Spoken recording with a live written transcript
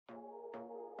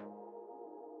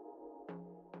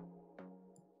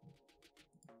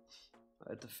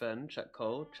I defend, check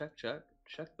cold, check,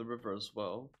 check the river as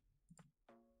well.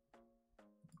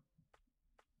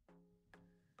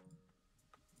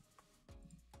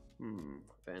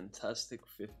 Fantastic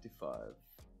 55.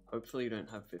 Hopefully you don't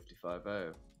have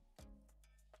 55-0.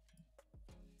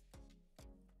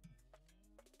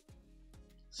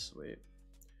 Sweet.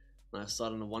 Now I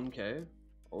start on a 1k.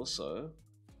 Also,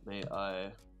 may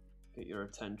I get your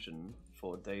attention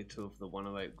for day 2 of the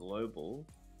 108 Global.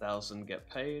 1,000 get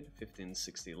paid,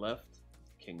 1560 left.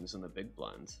 Kings in the big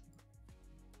blind.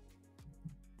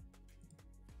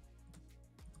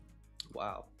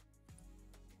 Wow.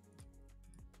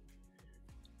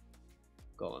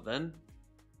 Go on then.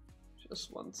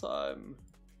 Just one time,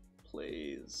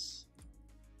 please.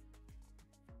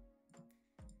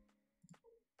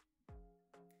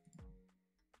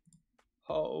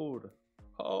 Hold.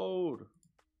 Hold.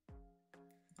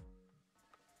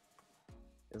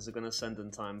 Is it gonna send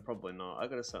in time? Probably not. I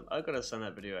gotta send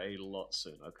that video a lot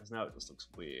sooner because now it just looks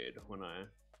weird when I.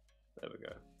 There we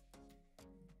go.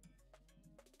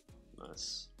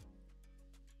 Nice.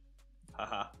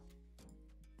 Haha.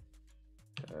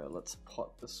 Okay, let's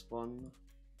pot this one.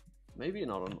 Maybe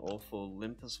not an awful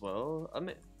limp as well. I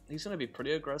mean, he's gonna be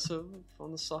pretty aggressive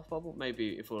on the soft bubble.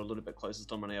 Maybe if we were a little bit closer to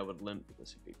dominate, I would limp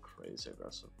because he'd be crazy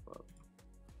aggressive. But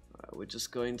alright, we're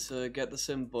just going to get this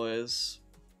in, boys.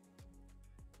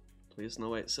 Please no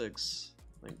 8-6.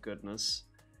 Thank goodness.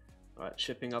 Alright,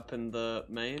 chipping up in the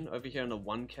main. Over here in the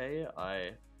 1k,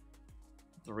 I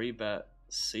 3-bet,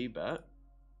 C-bet.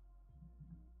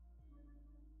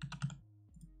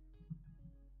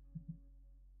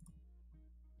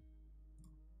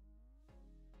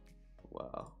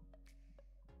 Wow.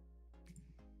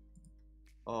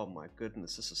 Oh my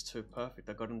goodness, this is too perfect.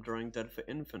 I got him drawing dead for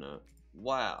infinite.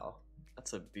 Wow.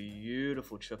 That's a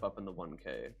beautiful chip up in the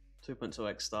 1k.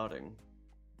 2.2x starting.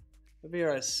 Over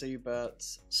here I C-bet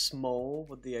small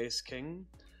with the ace-king.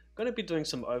 Gonna be doing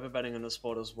some overbetting in this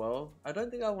board as well. I don't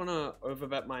think I want to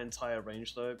overbet my entire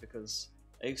range though, because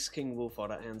ace-king wolf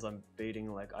out at hands I'm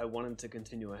beating. Like, I want him to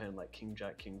continue a hand like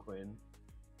king-jack, king-queen.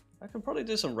 I can probably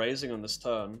do some raising on this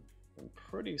turn. I'm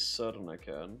pretty certain I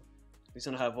can. He's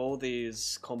gonna have all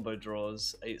these combo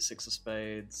draws, 8-6 of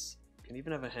spades. Can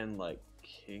even have a hand like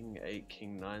king-8,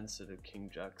 king-9 suited,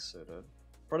 king-jack suited.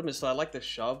 Problem is, so I like the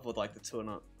shove with like the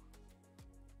 2-and-up.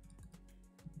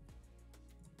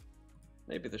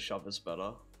 Maybe the shove is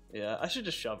better. Yeah, I should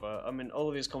just shove her. I mean, all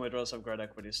of these combo draws have great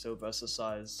equity still versus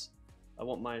size. I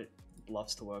want my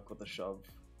bluffs to work with the shove.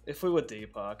 If we were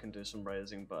deeper, I can do some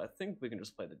raising, but I think we can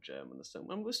just play the jam on this thing.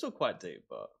 I mean, we're still quite deep,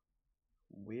 but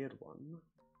weird one.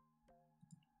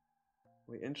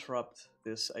 We interrupt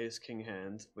this ace-king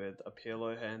hand with a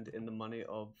PLO hand in the money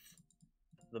of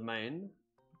the main.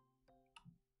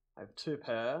 I have 2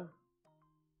 pair.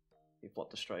 He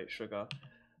flopped a straight sugar.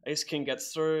 Ace-king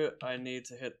gets through. I need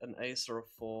to hit an ace or a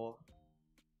 4.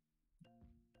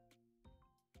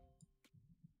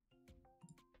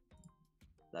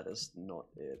 That is not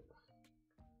it.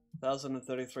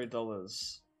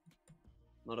 $1,033.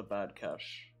 Not a bad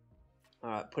cash.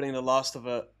 Alright, putting the last of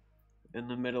it in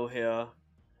the middle here.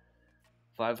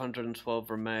 512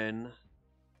 remain.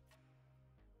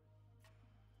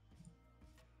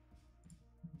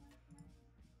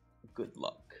 Good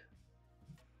luck.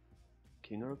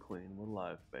 King or a queen? We're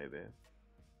live, baby.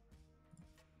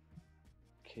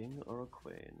 King or a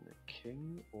queen?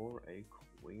 King or a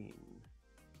queen?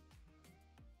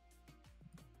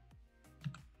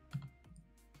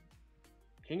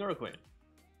 King or a queen?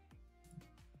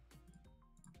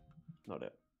 Not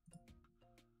it.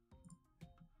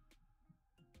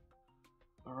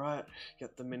 Alright,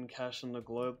 get the min cash on the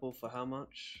global for how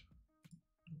much?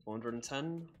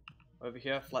 410. Over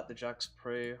here, flat the jacks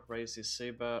pre, raise his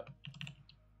C-bet.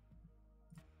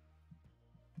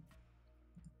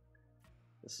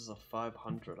 This is a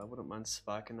 500. I wouldn't mind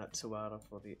spiking that 2-outer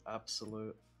for the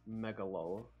absolute mega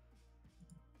lol.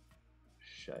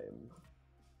 Shame.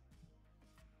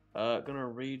 Gonna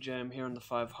rejam here in the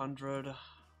 500.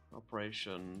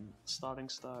 Operation starting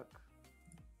stack.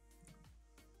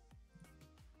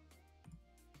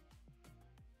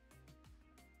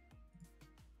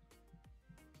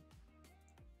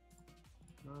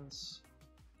 Nice.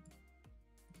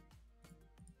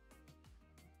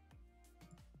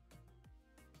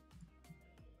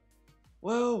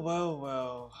 Well, well,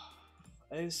 well.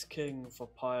 Ace King for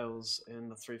piles in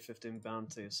the 315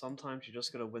 bounty. Sometimes you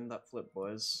just gotta win that flip,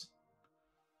 boys.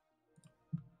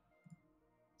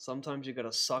 Sometimes you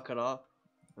gotta suck it up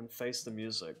and face the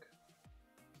music.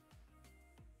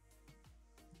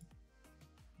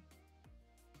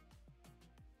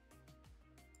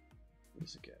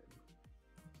 Music game.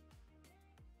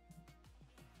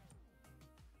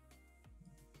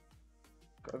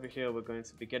 over here we're going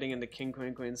to be getting into King,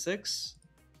 Queen, Queen 6.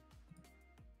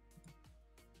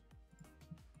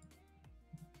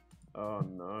 Oh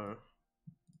no.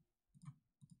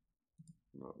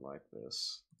 Not like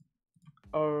this.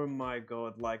 Oh my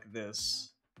god, like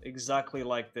this. Exactly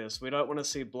like this. We don't want to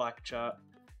see black, chat.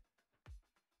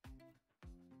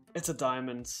 It's a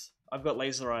diamond. I've got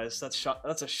laser eyes.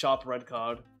 That's a sharp red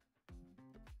card.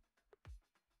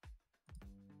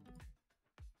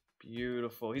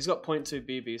 Beautiful. He's got 0.2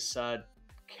 BB, sad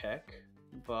keck,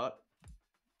 but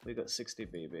we got 60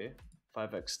 BB.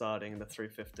 5x starting, the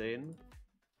 315.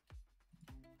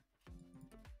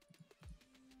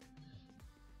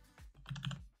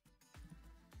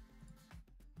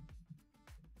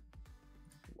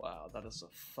 Wow, that is a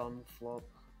fun flop.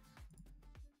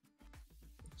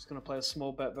 Just gonna play a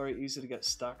small bet, very easy to get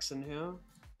stacks in here.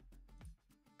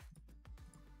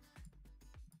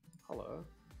 Hello.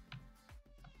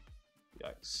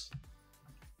 Yikes.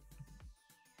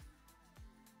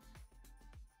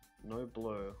 No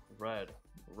blue, red,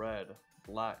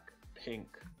 black,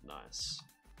 pink. Nice.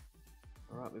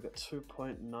 Alright, we've got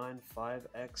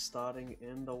 2.95x starting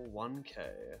in the 1k.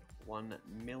 1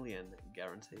 million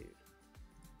guaranteed.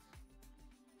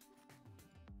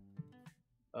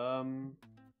 Yeah,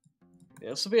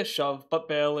 this will be a shove, but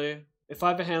barely. If I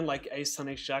have a hand like Ace 10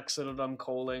 Ace Jack suited, I'm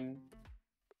calling.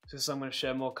 Because I'm going to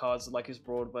share more cards like his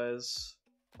Broadways.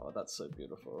 Oh, that's so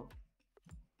beautiful.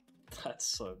 That's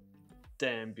so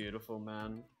damn beautiful,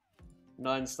 man.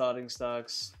 9 starting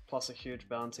stacks, plus a huge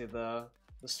bounty there.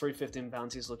 This 315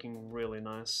 bounty is looking really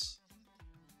nice.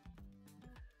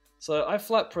 So I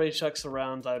flat pre-checks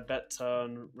around, I bet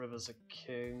turn, river's a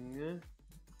king.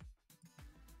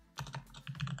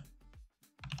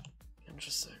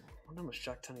 Interesting. I wonder how much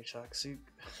Jack 10 he checks.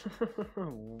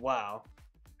 Wow.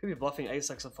 Could be bluffing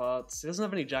Ace-X of hearts. He doesn't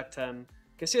have any Jack 10.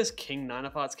 Guess he has King 9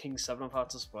 of hearts, King 7 of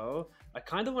hearts as well. I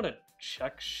kind of want to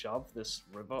check shove this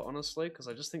river, honestly, because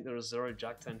I just think there is 0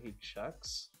 Jack 10 he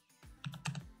checks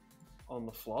on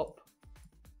the flop.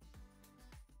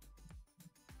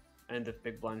 And if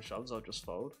big blind shoves, I'll just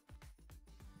fold.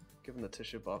 Given the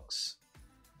tissue box.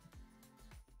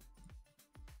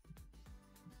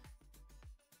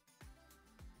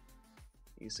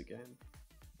 Easy game.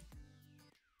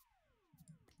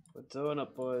 We're doing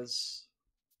it, boys.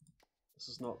 This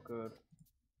is not good.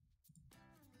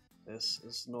 This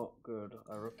is not good.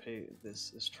 I repeat,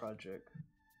 this is tragic.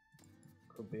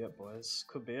 Could be it, boys.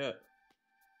 Could be it.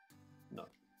 No.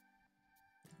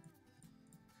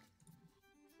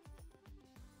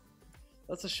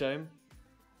 That's a shame.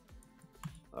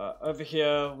 Over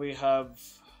here we have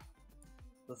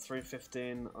the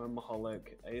 315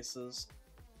 Omaholic Aces.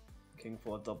 King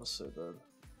 4 double suited.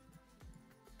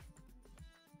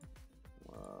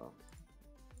 Wow.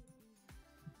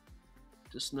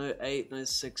 Just no 8, no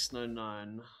 6, no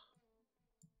 9.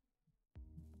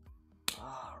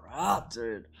 Alright,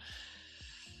 dude.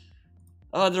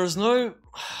 There's no...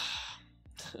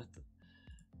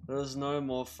 There's no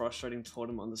more frustrating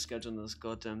tournament on the schedule than this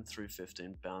goddamn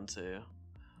 315 bounty.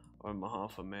 Omaha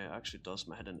for me. It actually does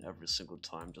my head in every single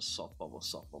time. Just soft bubble,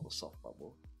 soft bubble, soft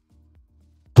bubble.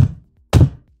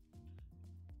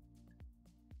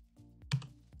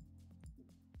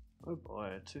 Oh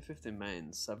boy, 250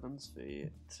 mains, 7s v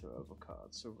 2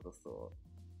 overcards. Who would have thought?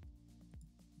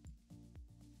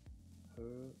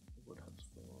 Who would have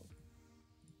thought?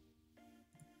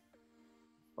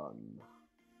 Fun.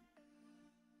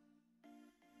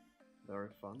 Very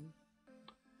fun.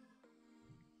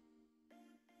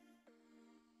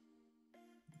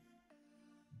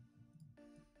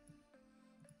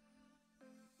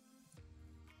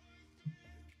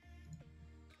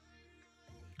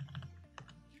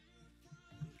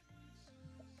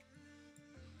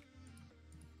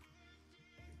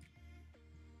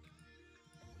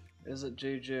 Is it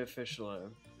GG officially?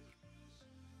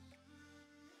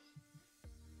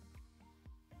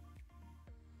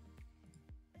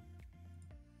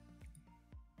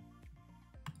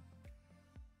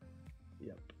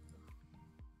 Yep.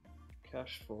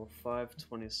 Cash for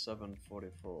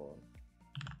 527.44.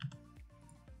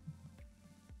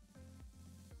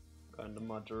 Going to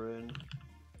Madroon.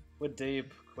 We're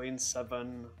deep. Queen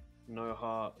 7. No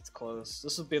heart. It's close.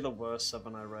 This would be the worst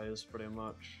 7 I raise, pretty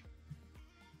much.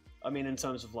 I mean, in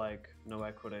terms of like no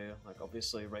equity, like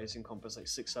obviously raising comp is like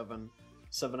 6-7,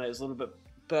 7-8 is a little bit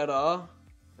better,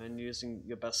 and using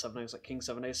your best 7-8s like King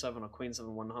 7 A7 or Queen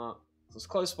 7 1 heart. So it's a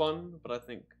close one, but I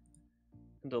think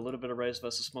I can do a little bit of raise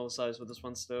versus smaller size with this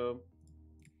one still.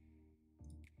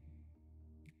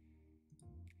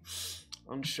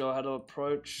 Unsure how to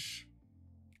approach.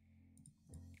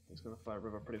 He's gonna fight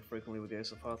river pretty frequently with the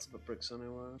Ace of Hearts, but bricks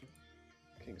anyway.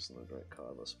 King's not a great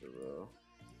card, let's be real.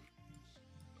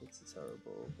 It's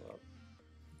terrible, but...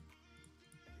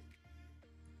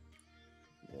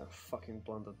 Yeah, fucking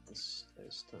blundered this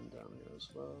ace 10 down here as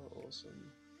well,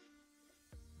 awesome.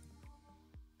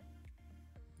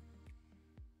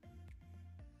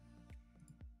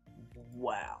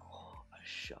 Wow, a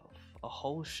shove. A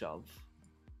whole shove.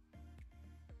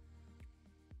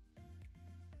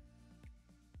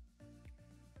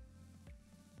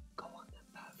 Go on then,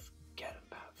 Pav. Get him,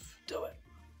 Pav. Do it.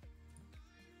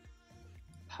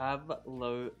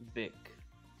 Pavlovic.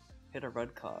 Hit a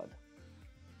red card.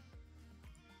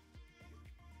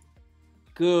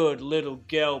 Good little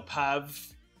girl,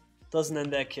 Pav. Doesn't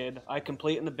end there, kid. I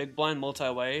complete in the big blind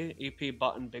multi-way. EP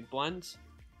button big blind.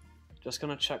 Just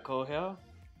gonna check call here.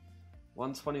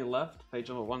 120 left. Page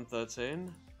number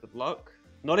 113. Good luck.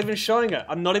 Not even showing it.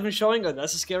 I'm not even showing it.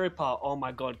 That's the scary part. Oh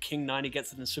my god. King 90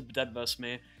 gets it in super dead versus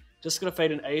me. Just gonna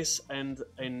fade an ace and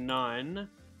a 9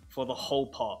 for the whole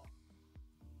pot.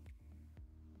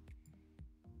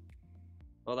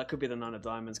 Well, that could be the 9 of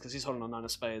diamonds because he's holding on 9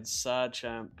 of spades. Sad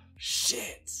champ.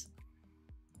 Shit.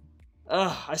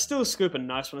 I still scoop a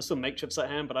nice one. I still make chips at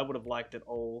hand, but I would have liked it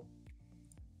all.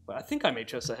 But I think I made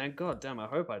chips at hand. God damn, I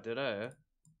hope I did, eh?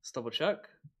 Let's double check.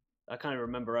 I can't even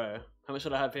remember, eh? How much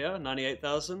did I have here?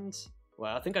 98,000?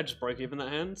 Wow, I think I just broke even that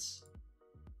hand.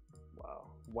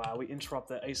 Wow. Wow, we interrupt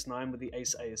the ace 9 with the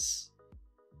ace ace.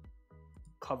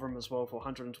 Cover him as well for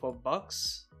 112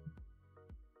 bucks.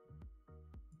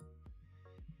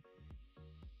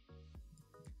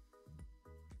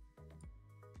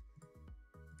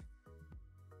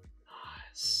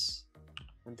 Nice.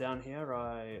 And down here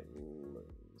I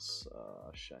lose.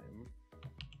 Shame.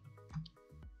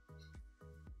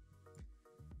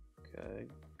 Okay,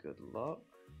 good luck.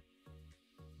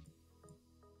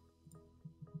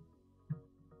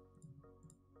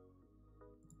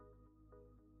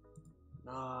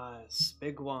 Nice.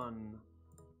 Big one.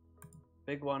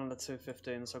 Big one on the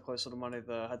 215, so close to the money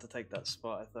there. I had to take that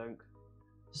spot, I think.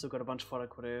 Still got a bunch of pot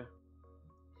equity.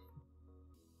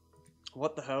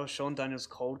 What the hell? Sean Daniels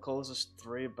cold calls us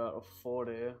 3-bet of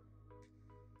 40.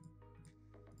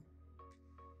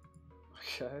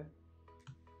 Okay.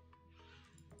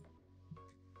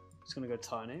 Just gonna go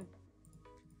tiny.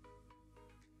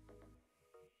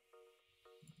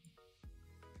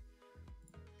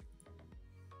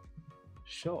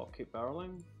 Sure, keep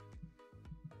barreling.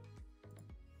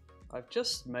 I've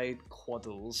just made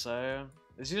quaddles, so...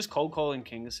 Is he just cold calling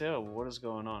kings here, or what is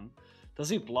going on? Does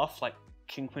he bluff like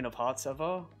King Queen of Hearts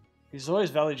ever? He's always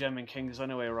value jamming kings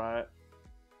anyway, right?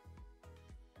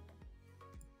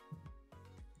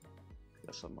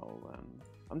 Guess I'm all in.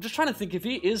 I'm just trying to think, if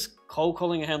he is cold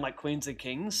calling a hand like queens and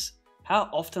kings, how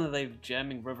often are they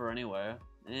jamming river anyway?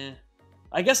 Eh.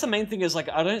 I guess the main thing is, like,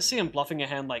 I don't see him bluffing a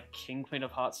hand like King Queen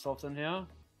of Hearts often here.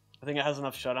 I think it has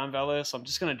enough showdown value, so I'm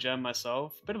just gonna jam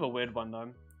myself. Bit of a weird one though.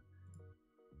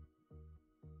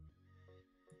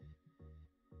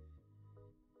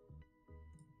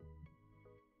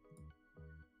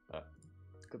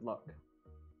 Good luck.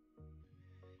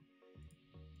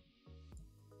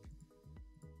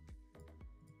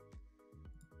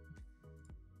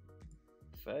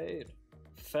 Fade.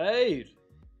 Fade!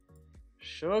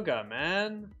 Sugar,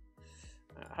 man!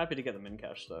 Happy to get them in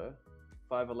cash though.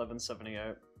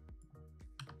 511.78.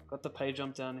 Got the pay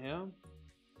jump down here.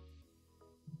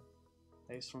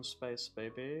 Ace from space,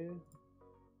 baby.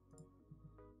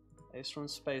 Ace from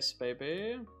space,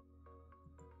 baby.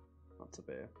 Not to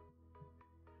be.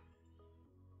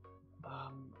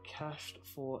 Cashed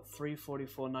for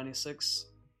 344.96.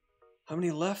 How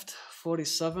many left?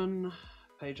 47.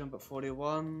 Pay jump at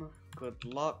 41. Good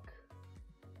luck.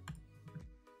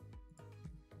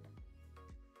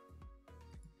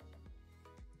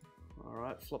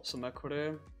 Alright, flop some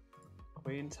equity.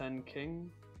 Queen 10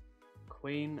 king.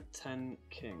 Queen 10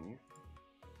 king.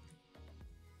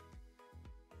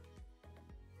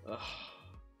 Ugh.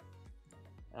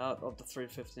 Out of the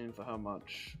 315 for how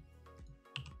much?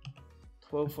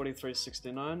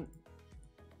 1243.69.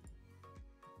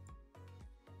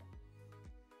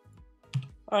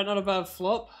 Alright, not a bad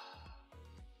flop.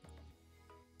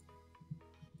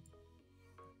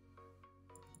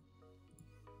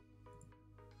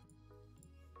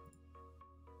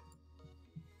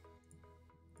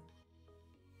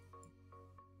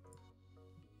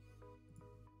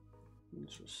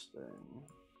 Interesting.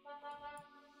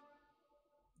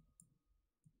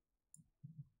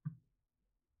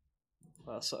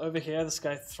 So over here, this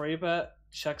guy 3-bet,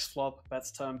 checks flop,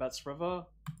 bets turn, bets river.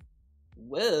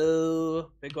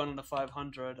 Whoa! Big one on the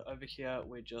 500. Over here,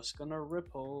 we're just gonna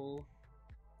ripple.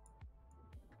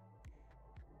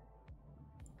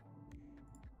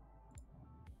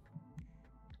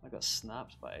 got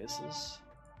snapped by aces.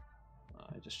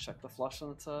 I just checked the flush on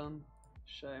the turn.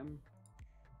 Shame.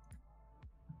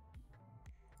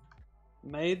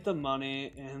 Made the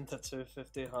money in the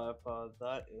 250 hyper.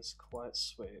 That is quite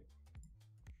sweet.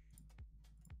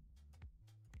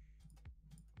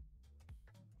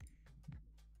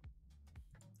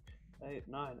 Eight,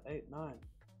 nine, 8-9.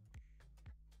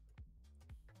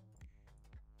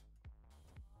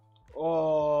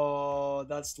 Oh,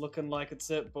 that's looking like it's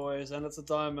it, boys, and it's a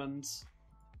diamond.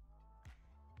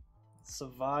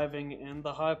 Surviving in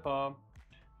the hyper.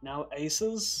 Now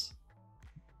aces.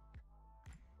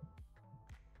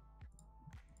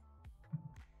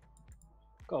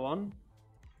 Go on.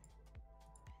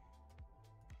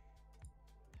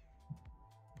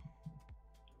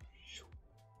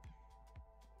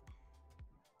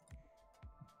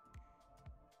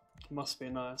 Must be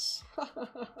nice.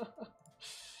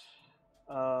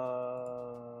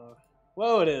 Well,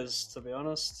 it is, to be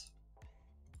honest.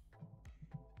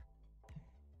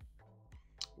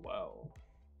 Wow.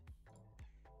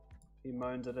 He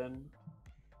moaned it in.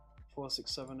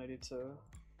 46782.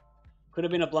 Could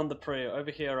have been a blunder pre.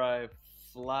 Over here I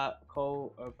flat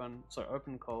call, open, sorry,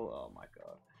 open call. Oh my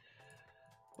god.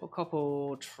 A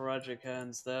couple tragic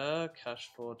hands there. Cash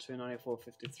for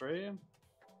 294.53.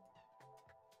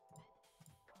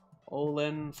 All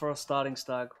in for a starting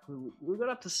stack. We got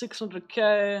up to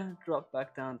 600k. Drop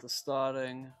back down to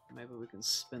starting. Maybe we can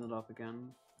spin it up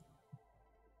again.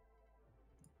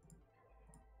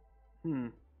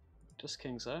 Just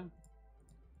kings, eh?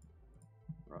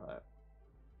 Right.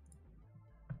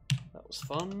 That was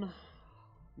fun.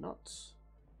 Nuts.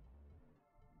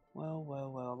 Well, well,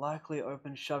 well. Likely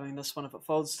open shoving this one if it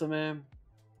folds to me.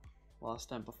 Last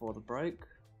time before the break.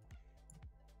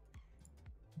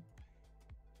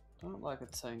 Don't like a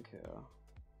tank here.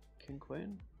 King,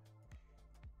 queen.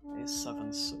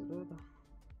 A7 suited.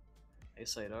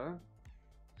 Ace 8-0.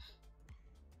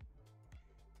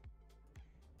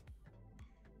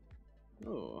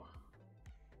 Ooh.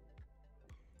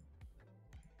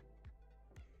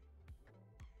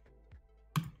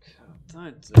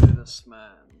 Don't do this, man.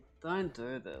 Don't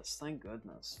do this. Thank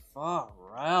goodness. Far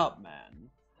out, man.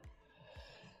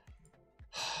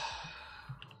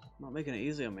 Not making it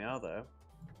easy on me, are they?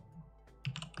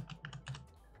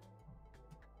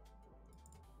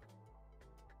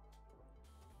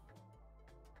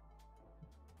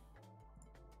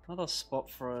 Another spot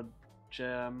for a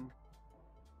jam.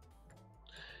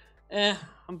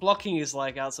 I'm blocking his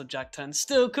like outside Jack 10.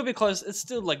 Still could be close. It's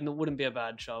still like wouldn't be a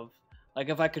bad shove. Like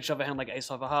if I could shove a hand like Ace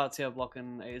of Hearts here,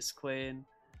 blocking Ace Queen,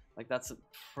 like that's a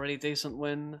pretty decent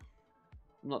win.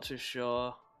 I'm not too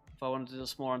sure if I wanted to do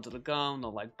this more under the gun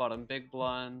or like bottom big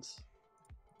blinds.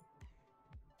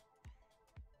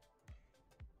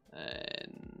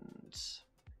 And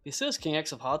he says King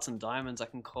X of Hearts and Diamonds. I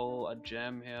can call a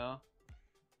jam here.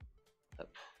 That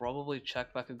probably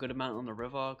check back a good amount on the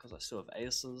river because I still have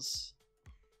aces.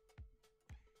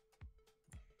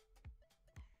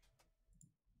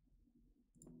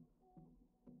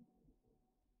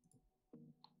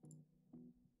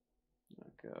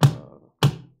 God.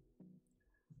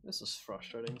 This is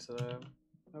frustrating today.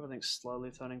 Everything's slowly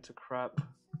turning to crap.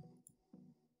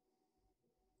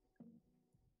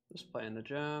 Just playing the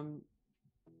jam.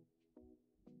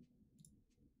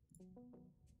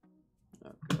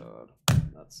 Oh god.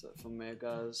 That's it for me,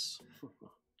 guys.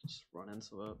 Just run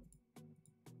into it.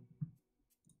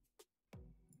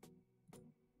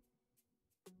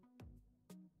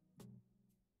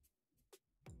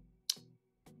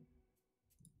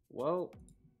 Well,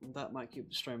 that might keep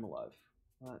the stream alive.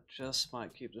 That just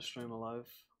might keep the stream alive.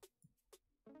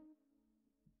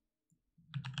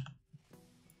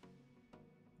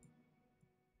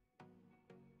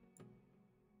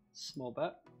 Small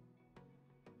bet.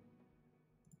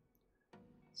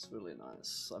 It's really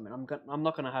nice. I mean, I'm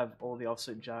not gonna have all the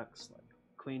offsuit jacks like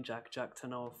Queen Jack, Jack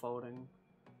 10 folding,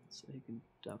 so he can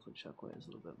definitely check raise a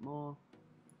little bit more.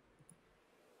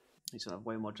 He's gonna have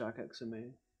way more Jack X than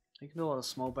me. He can do a lot of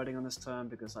small betting on this turn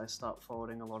because I start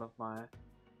folding a lot of my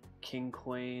King,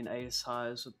 Queen, Ace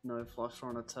highs with no flush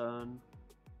on a turn.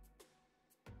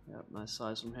 Yep, nice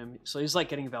size from him. So he's like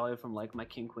getting value from like my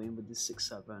King, Queen with this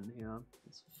 6-7 here.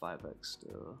 It's 5x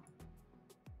still.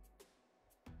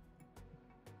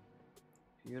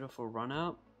 Beautiful run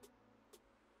out.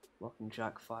 Blocking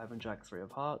Jack 5 and Jack 3 of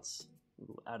Hearts.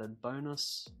 Little added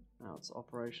bonus. Now it's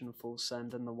Operation Full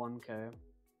Send in the 1k.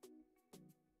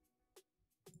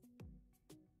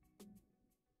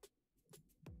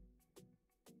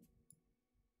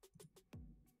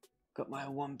 Got my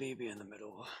 1 BB in the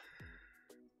middle.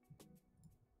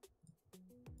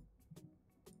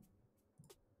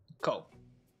 Cool.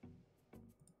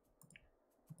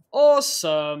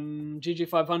 Awesome. GG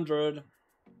 500.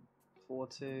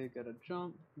 40, get a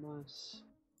jump. Nice.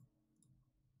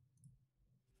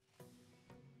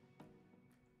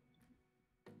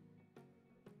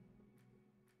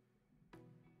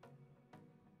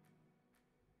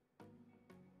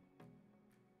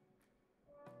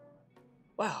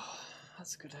 Wow,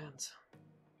 that's a good hand.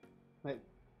 Wait,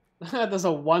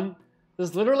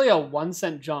 there's literally a 1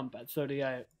 cent jump at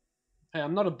 38. Hey,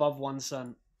 I'm not above 1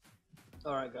 cent.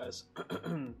 All right, guys.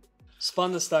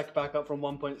 Spun the stack back up from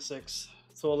 1.6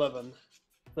 to 11.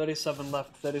 37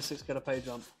 left, 36 get a pay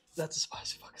jump. That's a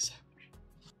spicy fucking sandwich.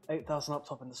 8,000 up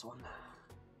top in this one.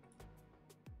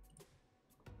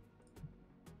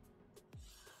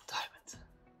 Diamond.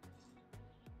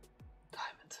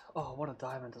 Diamond. Oh, what a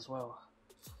diamond as well.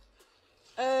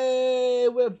 Hey,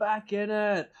 we're back in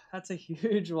it. That's a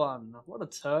huge one. What a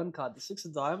turn card. The 6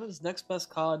 of diamonds. Next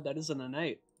best card that isn't an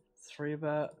 8.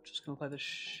 3-bet. Just gonna play the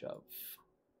shove.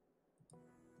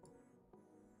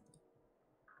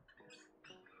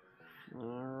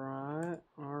 Alright.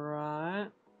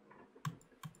 Alright.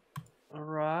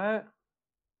 Alright.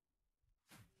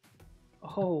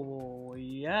 Oh,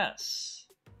 yes.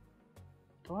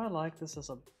 Do I like this as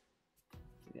a...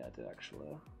 Yeah, I do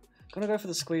actually. Gonna go for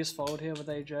the squeeze fold here with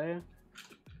AJ.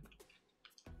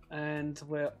 And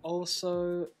we're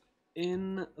also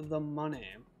in the money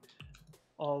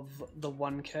of the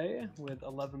 1K with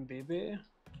 11 BB.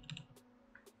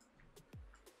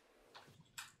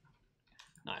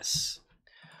 Nice.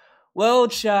 Well,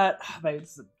 chat, mate,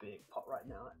 this is a big pot right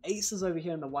now. Ace is over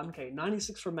here in the 1K.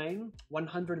 96 remain,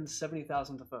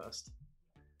 170,000 to first.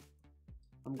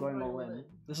 I'm going all in.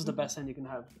 This is the best hand you can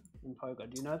have in poker.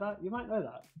 Do you know that? You might know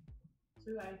that.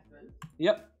 2 aces.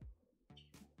 Yep.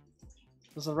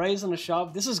 There's a raise and a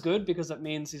shove. This is good because it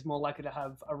means he's more likely to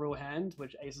have a real hand,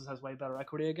 which aces has way better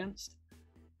equity against.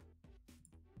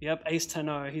 Yep, ace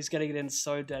 10-0. He's getting it in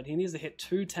so dead. He needs to hit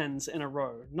 2 10s in a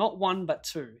row. Not 1, but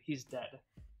 2. He's dead.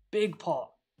 Big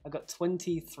pot. I got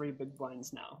 23 big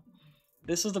blinds now.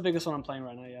 This is the biggest one I'm playing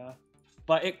right now, yeah.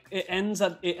 But it ends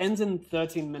in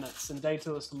 13 minutes, and day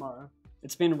 2 is tomorrow.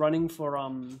 It's been running for I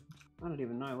don't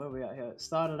even know where we at here. It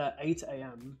started at 8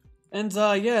 AM. And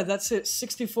yeah, that's it.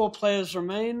 64 players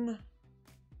remain,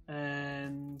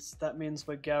 and that means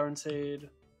we're guaranteed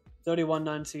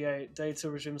 31.98. Day 2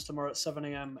 resumes tomorrow at 7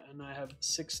 AM, and I have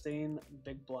 16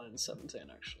 big blinds, 17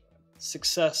 actually.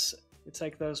 Success. You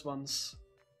take those ones.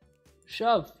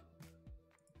 Shove.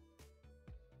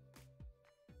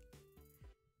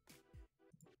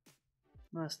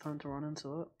 Nice time to run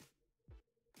into it.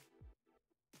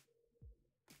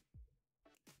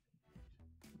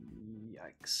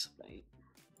 Yikes, mate.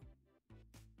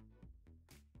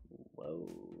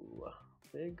 Whoa.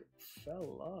 Big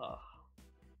fella.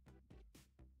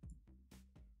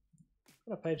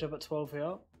 Got a page up at 12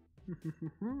 here.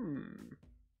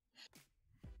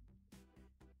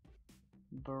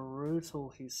 Brutal,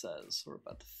 he says. We're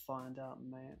about to find out,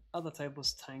 mate. Other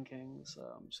table's tanking, so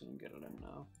I'm just gonna get it in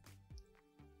now.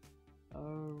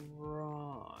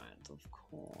 Alright, of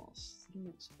course. Didn't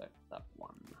expect that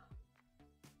one.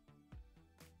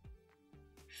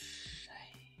 Shame.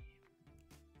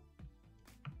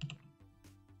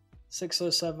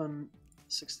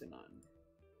 607.69.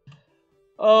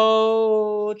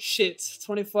 Oh shit.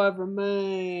 25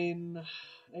 remain.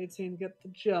 18 get the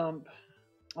jump.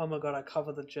 Oh my god, I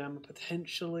cover the gem.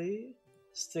 Potentially.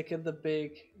 Stick in the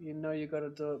big. You know you gotta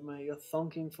do it, mate. You're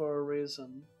thonking for a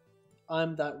reason.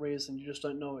 I'm that reason, you just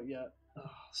don't know it yet. Oh,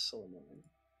 so annoying.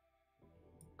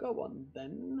 Go on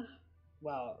then.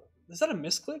 Wow. Is that a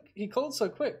misclick? He called so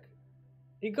quick.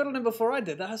 He got on him before I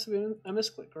did. That has to be a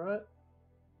misclick, right?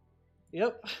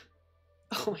 Yep.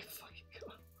 Oh my fucking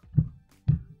god.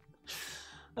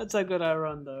 That's how good I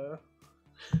run, though.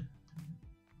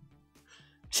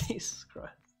 Jesus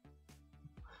Christ.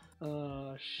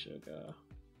 Oh, sugar.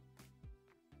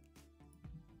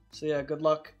 So yeah, good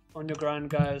luck on your grind,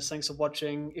 guys. Thanks for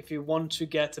watching. If you want to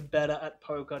get better at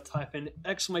poker, type in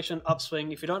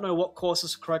 !upswing. If you don't know what course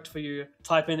is correct for you,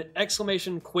 type in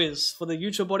 !quiz. For the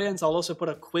YouTube audience, I'll also put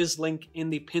a quiz link in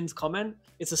the pinned comment.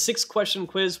 It's a 6-question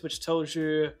quiz which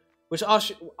asks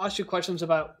you questions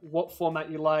about what format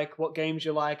you like, what games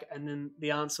you like, and then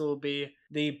the answer will be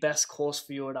the best course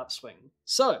for you at Upswing.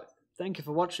 So, thank you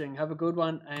for watching. Have a good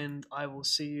one, and I will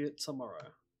see you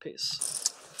tomorrow. Peace.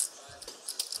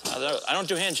 I don't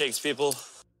do handshakes, people.